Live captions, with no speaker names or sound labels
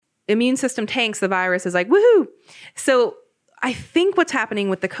immune system tanks, the virus is like, woohoo. So I think what's happening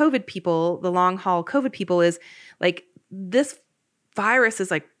with the COVID people, the long haul COVID people, is like this virus is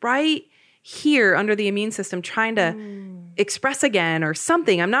like right here under the immune system trying to express again or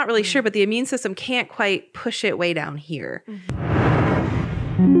something. I'm not really sure, but the immune system can't quite push it way down here.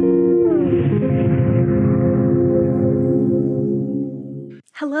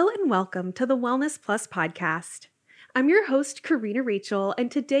 Hello and welcome to the Wellness Plus podcast. I'm your host, Karina Rachel, and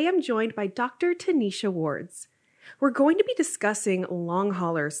today I'm joined by Dr. Tanisha Wards. We're going to be discussing long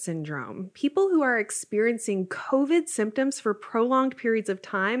hauler syndrome, people who are experiencing COVID symptoms for prolonged periods of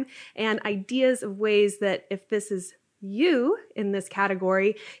time, and ideas of ways that if this is you in this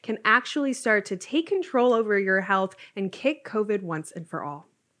category, can actually start to take control over your health and kick COVID once and for all.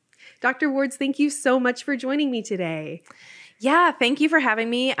 Dr. Wards, thank you so much for joining me today. Yeah, thank you for having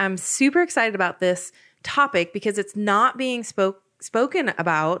me. I'm super excited about this topic because it's not being spoken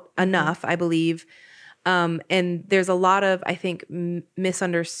about enough, I believe. And there's a lot of, I think,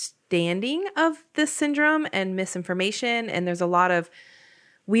 misunderstanding of this syndrome and misinformation. And there's a lot of,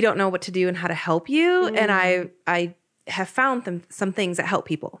 we don't know what to do and how to help you. And I have found some things that help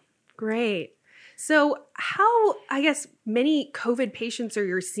people. Great. So how, I guess, many COVID patients are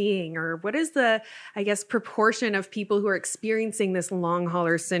you seeing, or what is the, I guess, proportion of people who are experiencing this long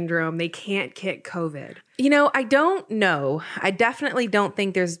hauler syndrome? They can't kick COVID. You know, I don't know. I definitely don't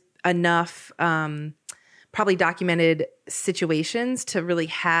think there's enough probably documented situations to really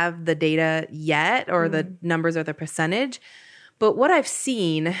have the data yet or the numbers or the percentage. But what I've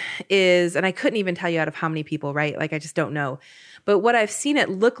seen is, and I couldn't even tell you out of how many people, right? Like, I just don't know. But what I've seen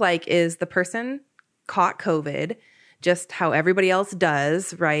it look like is the person caught COVID, just how everybody else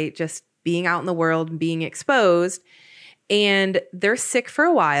does, right? Just being out in the world and being exposed. And they're sick for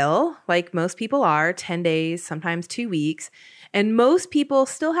a while, like most people are, 10 days, sometimes 2 weeks. And most people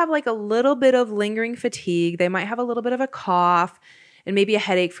still have like a little bit of lingering fatigue. They might have a little bit of a cough and maybe a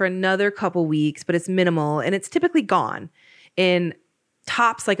headache for another couple weeks, but it's minimal and it's typically gone in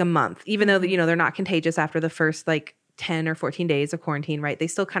tops like a month, even though, you know, they're not contagious after the first like 10 or 14 days of quarantine, right? They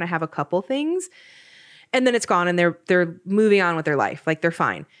still kind of have a couple things and then it's gone and they're moving on with their life. Like they're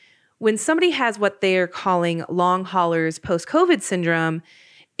fine. When somebody has what they're calling long haulers post-COVID syndrome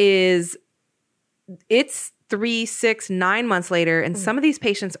it's 3, 6, 9 months later. And some of these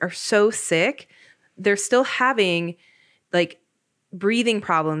patients are so sick, they're still having like breathing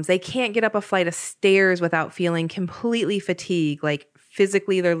problems. They can't get up a flight of stairs without feeling completely fatigued. Like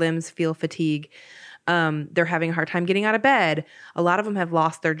physically their limbs feel fatigue. They're having a hard time getting out of bed. A lot of them have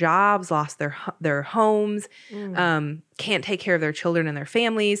lost their jobs, lost their homes, can't take care of their children and their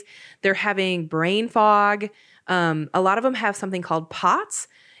families. They're having brain fog. A lot of them have something called POTS.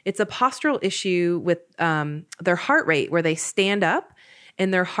 It's a postural issue with their heart rate where they stand up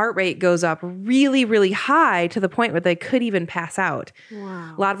and their heart rate goes up really, really high to the point where they could even pass out.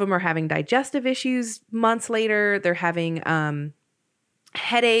 Wow. A lot of them are having digestive issues months later. They're having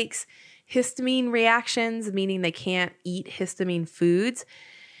headaches, histamine reactions, meaning they can't eat histamine foods.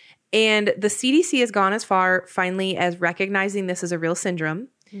 And the CDC has gone as far finally as recognizing this as a real syndrome.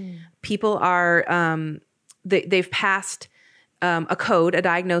 People are, they've passed a code, a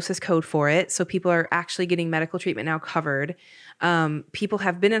diagnosis code for it. So people are actually getting medical treatment now covered. People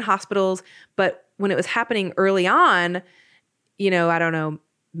have been in hospitals, but when it was happening early on, you know, I don't know,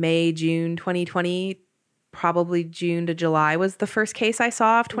 May, June 2020, probably June to July was the first case I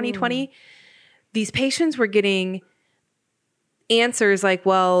saw of 2020. These patients were getting answers like,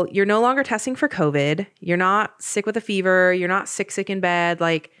 well, you're no longer testing for COVID. You're not sick with a fever. You're not sick in bed.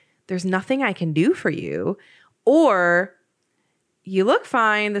 Like, there's nothing I can do for you. Or you look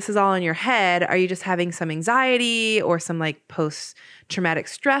fine. This is all in your head. Are you just having some anxiety or some like post-traumatic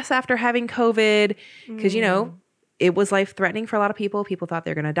stress after having COVID? Because, you know, it was life-threatening for a lot of people. People thought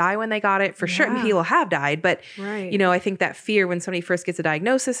they're going to die when they got it. For sure, people have died. But, you know, I think that fear when somebody first gets a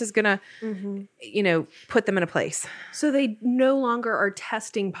diagnosis is going to, you know, put them in a place. So they no longer are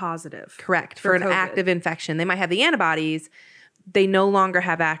testing positive. Correct. For an COVID. Active infection. They might have the antibodies. They no longer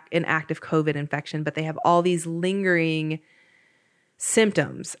have an active COVID infection, but they have all these lingering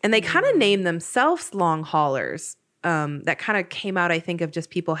symptoms. And they kind of name themselves long haulers. That kind of came out, I think, of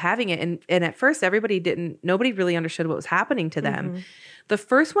just people having it. And at first, nobody really understood what was happening to them. The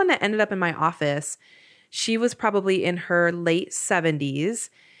first one that ended up in my office, she was probably in her late 70s.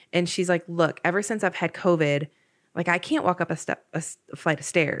 And she's like, look, ever since I've had COVID, like I can't walk up a flight of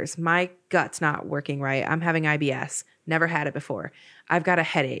stairs. My gut's not working right. I'm having IBS. Never had it before. I've got a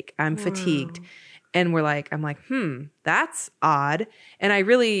headache. I'm fatigued. And I'm like, that's odd. And I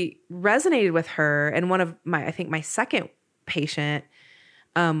really resonated with her. And one of my second patient,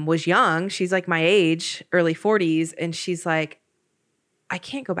 was young. She's like my age, early 40s. And she's like, I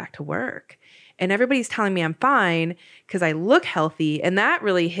can't go back to work. And everybody's telling me I'm fine because I look healthy. And that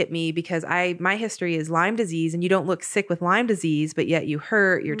really hit me because my history is Lyme disease, and you don't look sick with Lyme disease, but yet you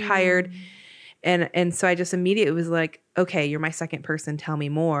hurt, you're tired. And so I just immediately was like, okay, you're my second person. Tell me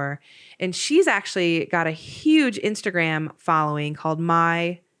more. And she's actually got a huge Instagram following called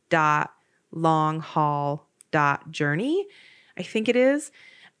my.longhaul.journey. I think it is.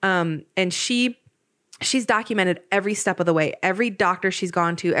 And she's documented every step of the way, every doctor she's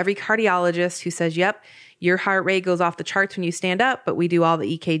gone to, every cardiologist who says, yep, your heart rate goes off the charts when you stand up, but we do all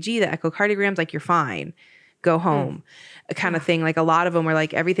the EKG, the echocardiograms, like you're fine. Go home, kind of thing. Like a lot of them were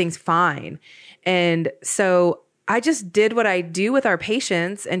like, everything's fine. And so I just did what I do with our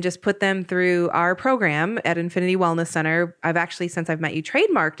patients and just put them through our program at Infinity Wellness Center. I've actually, since I've met you,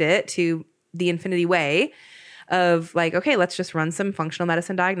 trademarked it to the Infinity Way of like, okay, let's just run some functional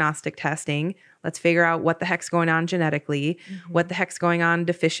medicine diagnostic testing. Let's figure out what the heck's going on genetically, what the heck's going on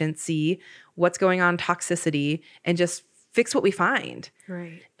deficiency, what's going on toxicity, and just fix what we find.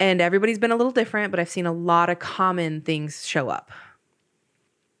 Right. And everybody's been a little different, but I've seen a lot of common things show up.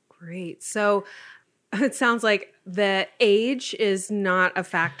 Great. So it sounds like the age is not a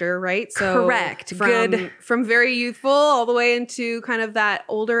factor, right? So correct. Good. From very youthful all the way into kind of that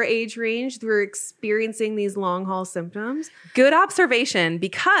older age range, we're experiencing these long haul symptoms. Good observation,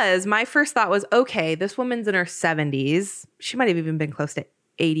 because my first thought was, okay, this woman's in her 70s. She might have even been close to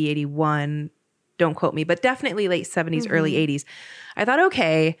 80, 81. Don't quote me, but definitely late 70s, early 80s. I thought,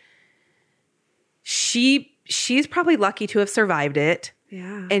 okay, she's probably lucky to have survived it.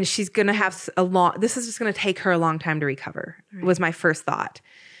 Yeah. And she's going to have this is just going to take her a long time to recover, was my first thought.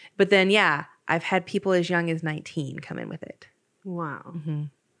 But then, yeah, I've had people as young as 19 come in with it. Wow.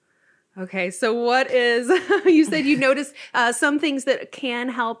 Okay. So what is, you said you noticed some things that can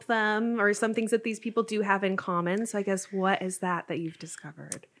help them, or some things that these people do have in common. So I guess what is that you've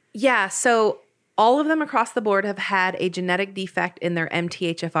discovered? Yeah. So all of them across the board have had a genetic defect in their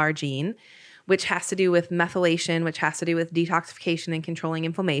MTHFR gene, which has to do with methylation, which has to do with detoxification and controlling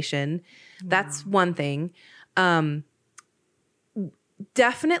inflammation. Wow. That's one thing.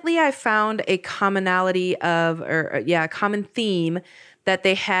 Definitely I found a commonality a common theme that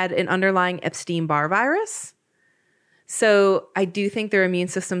they had an underlying Epstein-Barr virus. So I do think their immune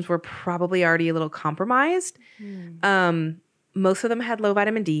systems were probably already a little compromised. Most of them had low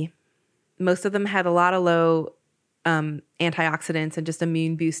vitamin D. Most of them had a lot of low antioxidants and just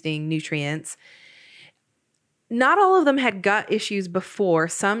immune boosting nutrients. Not all of them had gut issues before.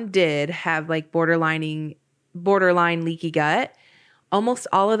 Some did have like borderline leaky gut. Almost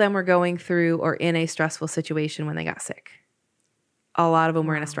all of them were going through or in a stressful situation when they got sick. A lot of them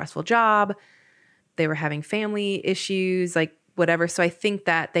were in a stressful job. They were having family issues, like whatever. So I think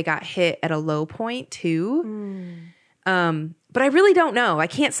that they got hit at a low point too. But I really don't know. I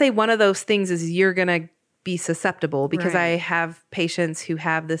can't say one of those things is you're going to be susceptible, because I have patients who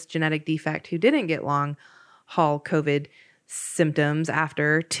have this genetic defect who didn't get long haul COVID symptoms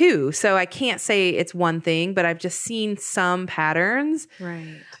after too. So I can't say it's one thing, but I've just seen some patterns.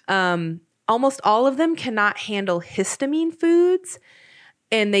 Right. Almost all of them cannot handle histamine foods,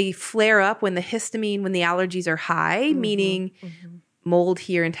 and they flare up when the allergies are high, meaning mold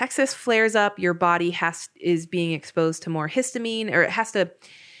here in Texas flares up, your body is being exposed to more histamine, or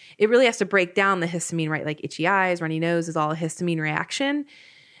it really has to break down the histamine, right? Like itchy eyes, runny nose is all a histamine reaction.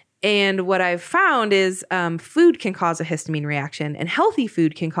 And what I've found is food can cause a histamine reaction, and healthy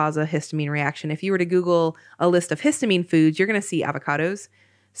food can cause a histamine reaction. If you were to Google a list of histamine foods, you're going to see avocados,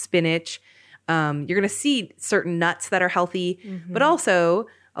 spinach. You're going to see certain nuts that are healthy, but also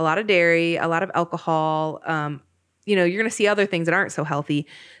a lot of dairy, a lot of alcohol. You're going to see other things that aren't so healthy.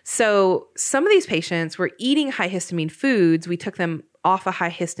 So some of these patients were eating high histamine foods. We took them off a high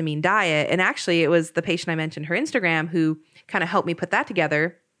histamine diet. And actually, it was the patient I mentioned, her Instagram, who kind of helped me put that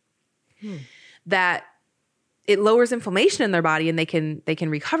together, that it lowers inflammation in their body and they can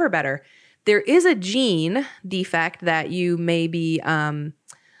recover better. There is a gene defect that you may be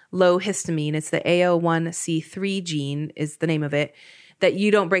low histamine. It's the AO1C3 gene is the name of it, that you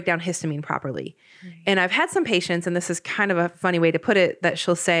don't break down histamine properly. Right. And I've had some patients, and this is kind of a funny way to put it, that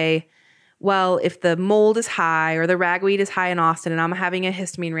she'll say, well, if the mold is high or the ragweed is high in Austin and I'm having a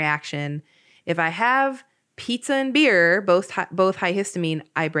histamine reaction, if I have pizza and beer, both high histamine,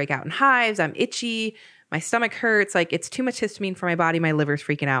 I break out in hives, I'm itchy, my stomach hurts, like it's too much histamine for my body, my liver's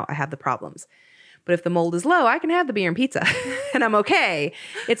freaking out, I have the problems. But if the mold is low, I can have the beer and pizza and I'm okay.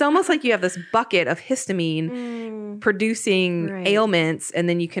 It's almost like you have this bucket of histamine producing ailments, and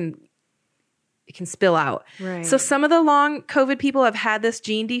then it can spill out. Right. So some of the long COVID people have had this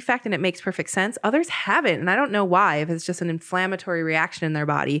gene defect and it makes perfect sense. Others haven't. And I don't know why, if it's just an inflammatory reaction in their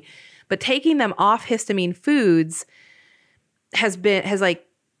body. But taking them off histamine foods has like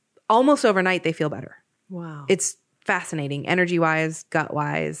almost overnight they feel better. Wow. It's fascinating, energy-wise,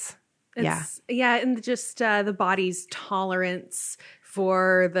 gut-wise. Yeah. And just the body's tolerance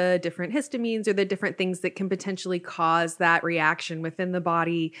for the different histamines or the different things that can potentially cause that reaction within the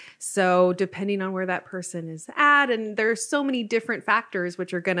body. So depending on where that person is at, and there's so many different factors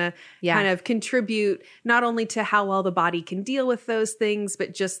which are going to kind of contribute not only to how well the body can deal with those things,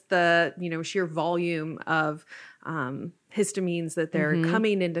 but just the, sheer volume of histamines that they're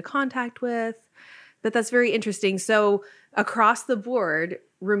coming into contact with. But that's very interesting. So across the board,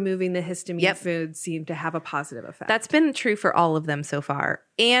 removing the histamine foods seem to have a positive effect. That's been true for all of them so far.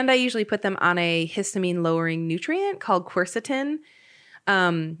 And I usually put them on a histamine lowering nutrient called quercetin.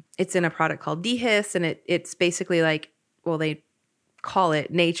 It's in a product called Dehist, and it's basically like, well, they call it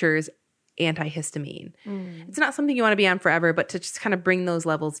nature's antihistamine. It's not something you want to be on forever, but to just kind of bring those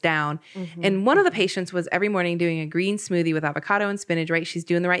levels down. And one of the patients was every morning doing a green smoothie with avocado and spinach, right? She's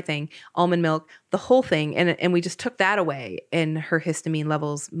doing the right thing, almond milk, the whole thing. And we just took that away, and her histamine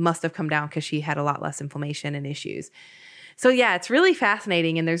levels must have come down because she had a lot less inflammation and issues. So yeah, it's really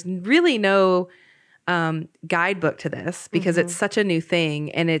fascinating. And there's really no guidebook to this because it's such a new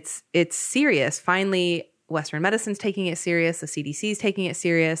thing, and it's serious. Finally, Western medicine's taking it serious. The CDC's taking it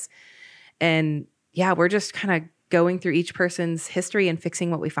serious. And yeah, we're just kind of going through each person's history and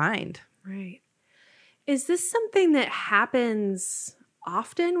fixing what we find. Right. Is this something that happens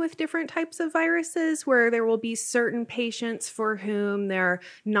often with different types of viruses, where there will be certain patients for whom they're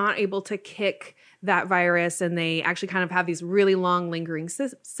not able to kick that virus and they actually kind of have these really long lingering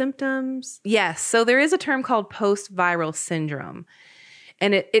symptoms? Yes. So there is a term called post-viral syndrome.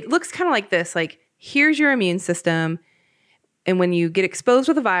 And it looks kind of like this, like here's your immune system. And when you get exposed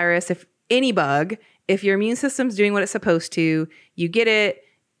with a virus, if any bug, if your immune system's doing what it's supposed to, you get it,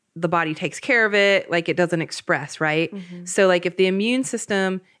 the body takes care of it, like it doesn't express, right? So like if the immune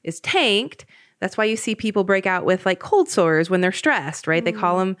system is tanked, that's why you see people break out with like cold sores when they're stressed, right? They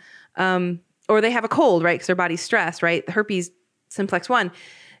call them, or they have a cold, right? Because their body's stressed, right? The herpes simplex 1.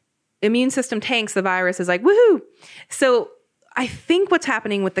 Immune system tanks, the virus is like, woohoo. So I think what's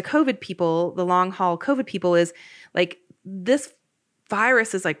happening with the COVID people, the long haul COVID people, is like this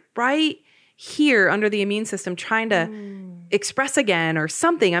virus is like right here under the immune system trying to express again or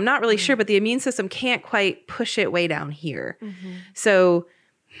something. I'm not really sure, but the immune system can't quite push it way down here. So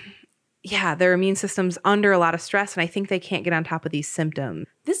yeah, their immune system's under a lot of stress, and I think they can't get on top of these symptoms.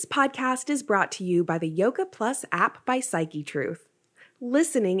 This podcast is brought to you by the Yoga Plus app by Psyche Truth.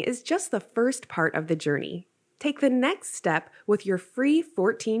 Listening is just the first part of the journey. Take the next step with your free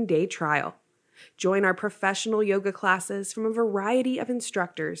 14-day trial. Join our professional yoga classes from a variety of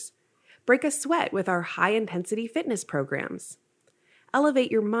instructors. Break a sweat with our high-intensity fitness programs. Elevate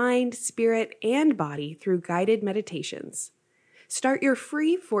your mind, spirit, and body through guided meditations. Start your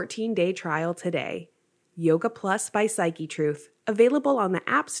free 14-day trial today. Yoga Plus by Psyche Truth, available on the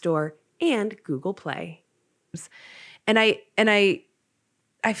App Store and Google Play. And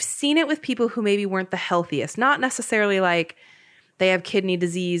I've seen it with people who maybe weren't the healthiest, not necessarily like they have kidney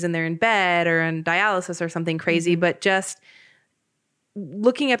disease and they're in bed or in dialysis or something crazy, but just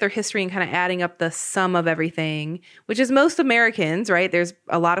looking at their history and kind of adding up the sum of everything, which is most Americans, right? There's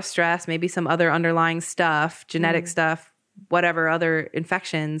a lot of stress, maybe some other underlying stuff, genetic stuff, whatever, other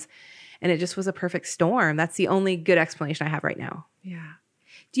infections. And it just was a perfect storm. That's the only good explanation I have right now. Yeah.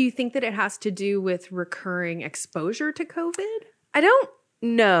 Do you think that it has to do with recurring exposure to COVID? I don't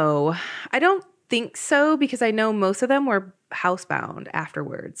know. I don't think so, because I know most of them were housebound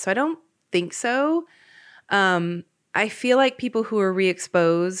afterwards. So I don't think so. I feel like people who are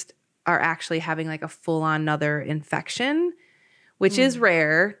re-exposed are actually having like a full-on another infection, which is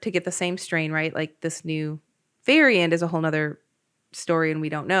rare to get the same strain, right? Like this new variant is a whole nother story and we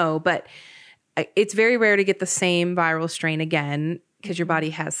don't know, but it's very rare to get the same viral strain again because your body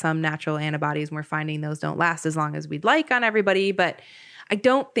has some natural antibodies and we're finding those don't last as long as we'd like on everybody. But I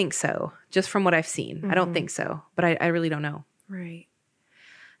don't think so, just from what I've seen. I don't think so, but I really don't know. Right.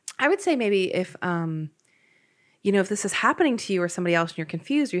 I would say maybe if, if this is happening to you or somebody else and you're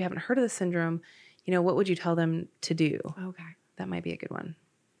confused or you haven't heard of the syndrome, what would you tell them to do? Okay. That might be a good one.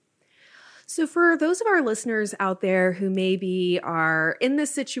 So for those of our listeners out there who maybe are in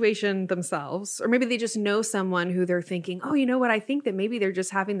this situation themselves, or maybe they just know someone who they're thinking, oh, you know what? I think that maybe they're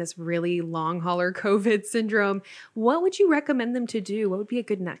just having this really long hauler COVID syndrome. What would you recommend them to do? What would be a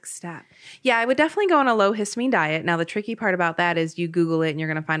good next step? Yeah, I would definitely go on a low histamine diet. Now, the tricky part about that is you Google it and you're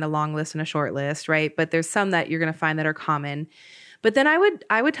going to find a long list and a short list, right? But there's some that you're going to find that are common. But then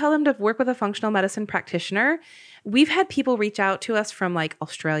I would tell them to work with a functional medicine practitioner. We've had people reach out to us from like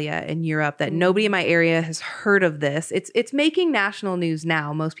Australia and Europe that nobody in my area has heard of this. It's making national news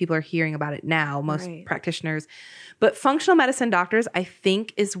now. Most people are hearing about it now, most practitioners. But functional medicine doctors, I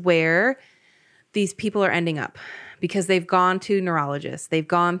think, is where these people are ending up because they've gone to neurologists, they've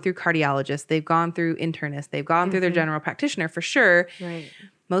gone through cardiologists, they've gone through internists, they've gone through their general practitioner for sure. Right.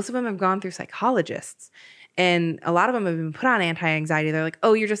 Most of them have gone through psychologists. And a lot of them have been put on anti-anxiety. They're like,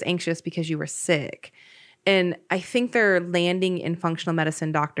 oh, you're just anxious because you were sick. And I think they're landing in functional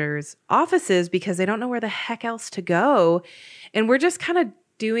medicine doctors' offices because they don't know where the heck else to go. And we're just kind of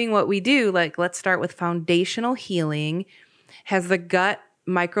doing what we do. Like, let's start with foundational healing. Has the gut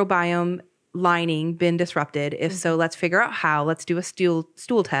microbiome lining been disrupted? If so, let's figure out how. Let's do a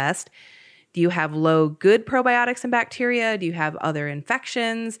stool test. Do you have low good probiotics and bacteria? Do you have other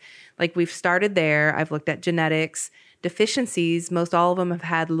infections? Like, we've started there. I've looked at genetics. Deficiencies, most all of them have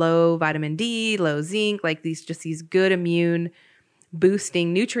had low vitamin D, low zinc, like these good immune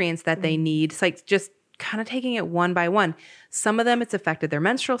boosting nutrients that they need. It's like just kind of taking it one by one. Some of them, it's affected their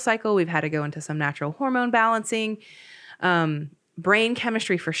menstrual cycle. We've had to go into some natural hormone balancing. Brain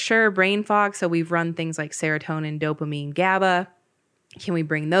chemistry for sure, brain fog. So we've run things like serotonin, dopamine, GABA. Can we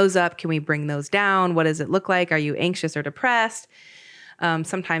bring those up? Can we bring those down? What does it look like? Are you anxious or depressed?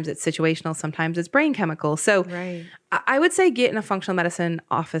 Sometimes it's situational. Sometimes it's brain chemical. So I would say get in a functional medicine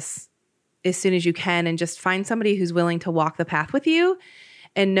office as soon as you can and just find somebody who's willing to walk the path with you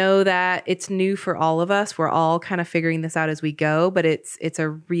and know that it's new for all of us. We're all kind of figuring this out as we go, but it's a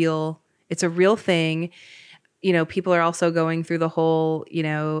real thing. You know, people are also going through the whole, you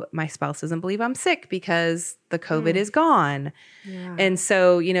know, my spouse doesn't believe I'm sick because the COVID is gone. Yeah. And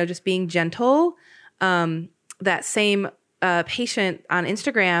so, you know, just being gentle. That same patient on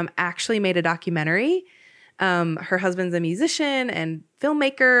Instagram actually made a documentary. Her husband's a musician and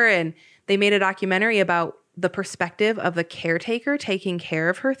filmmaker, and they made a documentary about the perspective of the caretaker taking care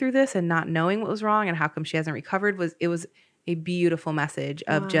of her through this and not knowing what was wrong and how come she hasn't recovered. It was a beautiful message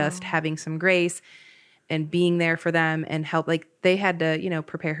of just having some grace and being there for them and help. Like, they had to, you know,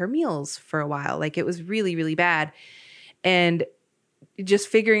 prepare her meals for a while. Like, it was really, really bad. And just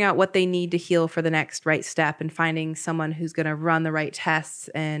figuring out what they need to heal for the next right step and finding someone who's going to run the right tests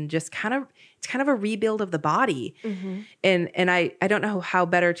and just it's kind of a rebuild of the body. And I don't know how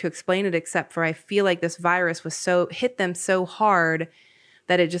better to explain it except for I feel like this virus hit them so hard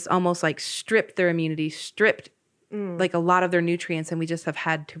that it just almost like stripped their immunity, stripped like a lot of their nutrients, and we just have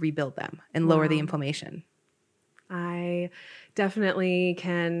had to rebuild them and lower the inflammation. I definitely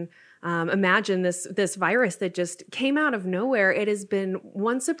can imagine this virus that just came out of nowhere. It has been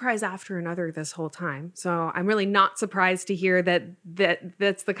one surprise after another this whole time. So I'm really not surprised to hear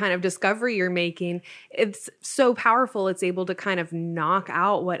that's the kind of discovery you're making. It's so powerful. It's able to kind of knock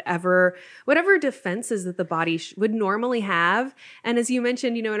out whatever defenses that the body would normally have. And as you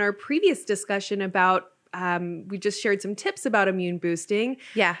mentioned, you know, in our previous discussion about we just shared some tips about immune boosting.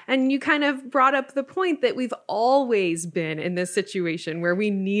 Yeah. And you kind of brought up the point that we've always been in this situation where we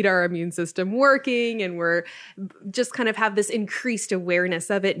need our immune system working, and we're just kind of have this increased awareness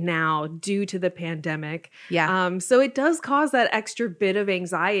of it now due to the pandemic. Yeah. So it does cause that extra bit of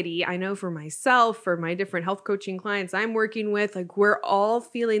anxiety. I know for myself, for my different health coaching clients I'm working with, like, we're all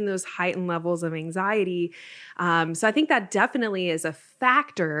feeling those heightened levels of anxiety. So I think that definitely is a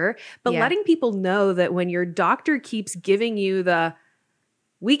factor, but letting people know that when your doctor keeps giving you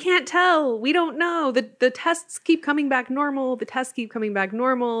we can't tell, we don't know, the tests keep coming back normal,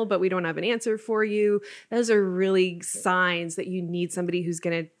 but we don't have an answer for you. Those are really signs that you need somebody who's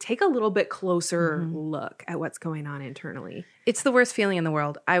going to take a little bit closer look at what's going on internally. It's the worst feeling in the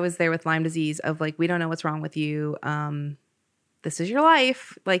world. I was there with Lyme disease of like, we don't know what's wrong with you. This is your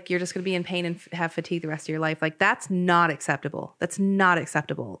life. Like, you're just going to be in pain and have fatigue the rest of your life. Like, that's not acceptable. That's not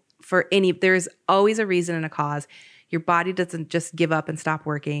acceptable for there's always a reason and a cause. Your body doesn't just give up and stop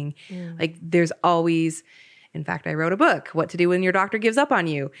working. Like, there's always, in fact, I wrote a book, What to Do When Your Doctor Gives Up on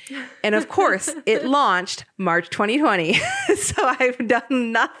You. And of course, it launched March 2020. So I've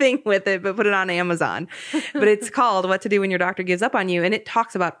done nothing with it but put it on Amazon. But it's called What to Do When Your Doctor Gives Up on You. And it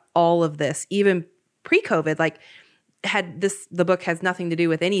talks about all of this, even pre-COVID. Like, the book has nothing to do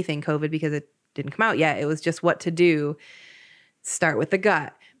with anything COVID because it didn't come out yet. It was just what to do. Start with the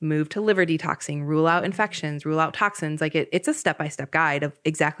gut. move to liver detoxing, rule out infections, rule out toxins. Like it's a step-by-step guide of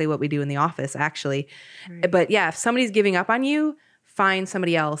exactly what we do in the office, actually. Right. But yeah, if somebody's giving up on you, find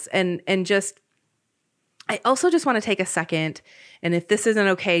somebody else. And just, I also just want to take a second, and if this isn't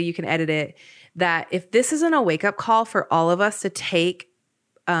okay, you can edit it, that if this isn't a wake-up call for all of us to take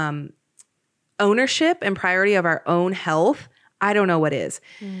ownership and priority of our own health, I don't know what is.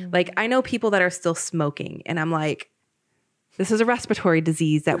 Like, I know people that are still smoking, and I'm like, this is a respiratory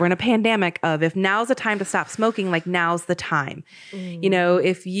disease that we're in a pandemic of. If now's the time to stop smoking, like now's the time. You know,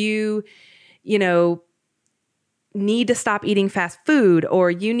 if you need to stop eating fast food,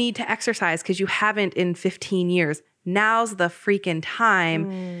 or you need to exercise because you haven't in 15 years, now's the freaking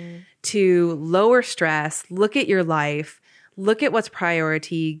time to lower stress, look at your life, look at what's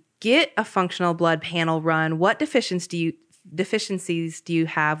priority, get a functional blood panel run. What deficiencies do you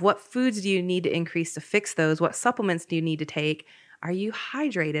have? What foods do you need to increase to fix those? What supplements do you need to take? Are you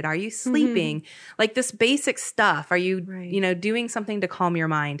hydrated? Are you sleeping? Like this basic stuff. Are you, doing something to calm your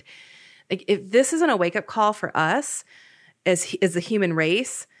mind? Like if this isn't a wake-up call for us as the human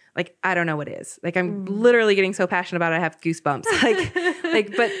race, like I don't know what is. Like I'm literally getting so passionate about it, I have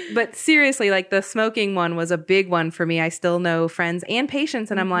goosebumps. But seriously, like the smoking one was a big one for me. I still know friends and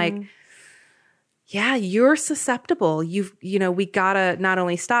patients, and I'm like, yeah, you're susceptible. We gotta not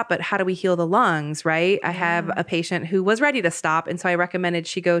only stop, but how do we heal the lungs, right? I have a patient who was ready to stop, and so I recommended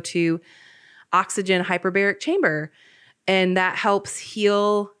she go to oxygen hyperbaric chamber, and that helps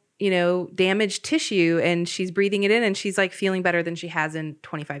heal damaged tissue, and she's breathing it in, and she's like feeling better than she has in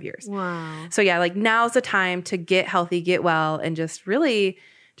 25 years. Wow. So yeah, like now's the time to get healthy, get well, and just really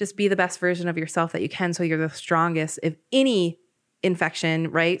just be the best version of yourself that you can, so you're the strongest. If any infection,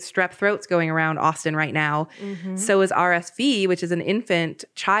 right? Strep throat's going around Austin right now. So is RSV, which is an infant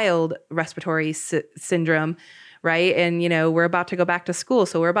child respiratory syndrome, right? And, we're about to go back to school.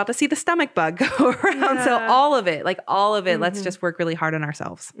 So we're about to see the stomach bug go around. Yeah. So all of it, let's just work really hard on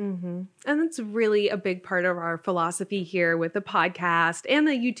ourselves. And that's really a big part of our philosophy here with the podcast and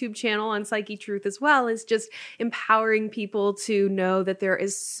the YouTube channel on Psyche Truth as well, is just empowering people to know that there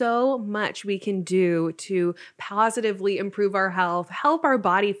is so much we can do to positively improve our health, help our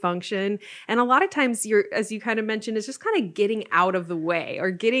body function. And a lot of times as you kind of mentioned, is just kind of getting out of the way,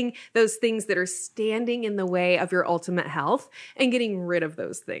 or getting those things that are standing in the way of your ultimate health and getting rid of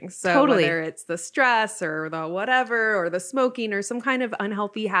those things. So totally. Whether it's the stress or the whatever, or the smoking or some kind of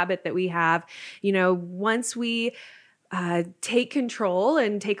unhealthy habit that we have, once we take control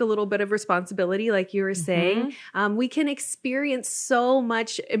and take a little bit of responsibility, like you were saying, we can experience so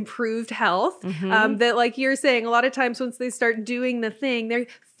much improved health that, like you're saying, a lot of times once they start doing the thing, they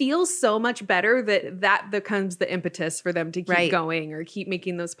feel so much better that becomes the impetus for them to keep going or keep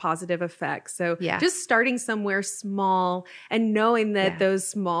making those positive effects. So just starting somewhere small and knowing that those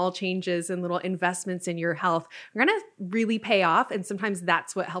small changes and little investments in your health are going to really pay off. And sometimes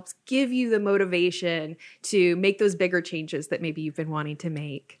that's what helps give you the motivation to make those bigger changes that maybe you've been wanting to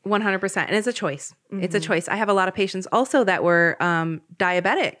make. 100%. And it's a choice. It's a choice. I have a lot of patients also that were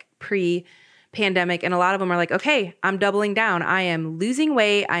diabetic pre-pandemic, and a lot of them are like, okay, I'm doubling down. I am losing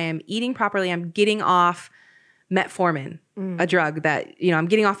weight. I am eating properly. I'm getting off metformin, a drug that, I'm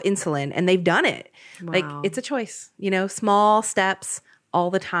getting off insulin, and they've done it. Wow. Like it's a choice, small steps all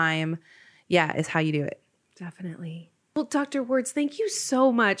the time. Yeah, is how you do it. Definitely. Well, Dr. Wards, thank you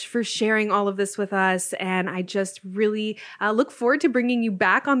so much for sharing all of this with us. And I just really look forward to bringing you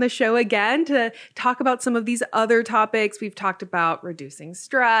back on the show again to talk about some of these other topics. We've talked about reducing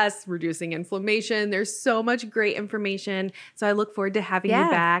stress, reducing inflammation. There's so much great information. So I look forward to having you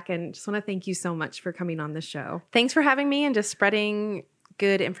back, and just want to thank you so much for coming on the show. Thanks for having me and just spreading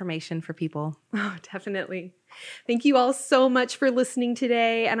good information for people. Oh, definitely. Thank you all so much for listening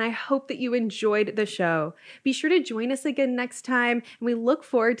today, and I hope that you enjoyed the show. Be sure to join us again next time, and we look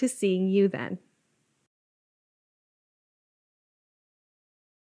forward to seeing you then.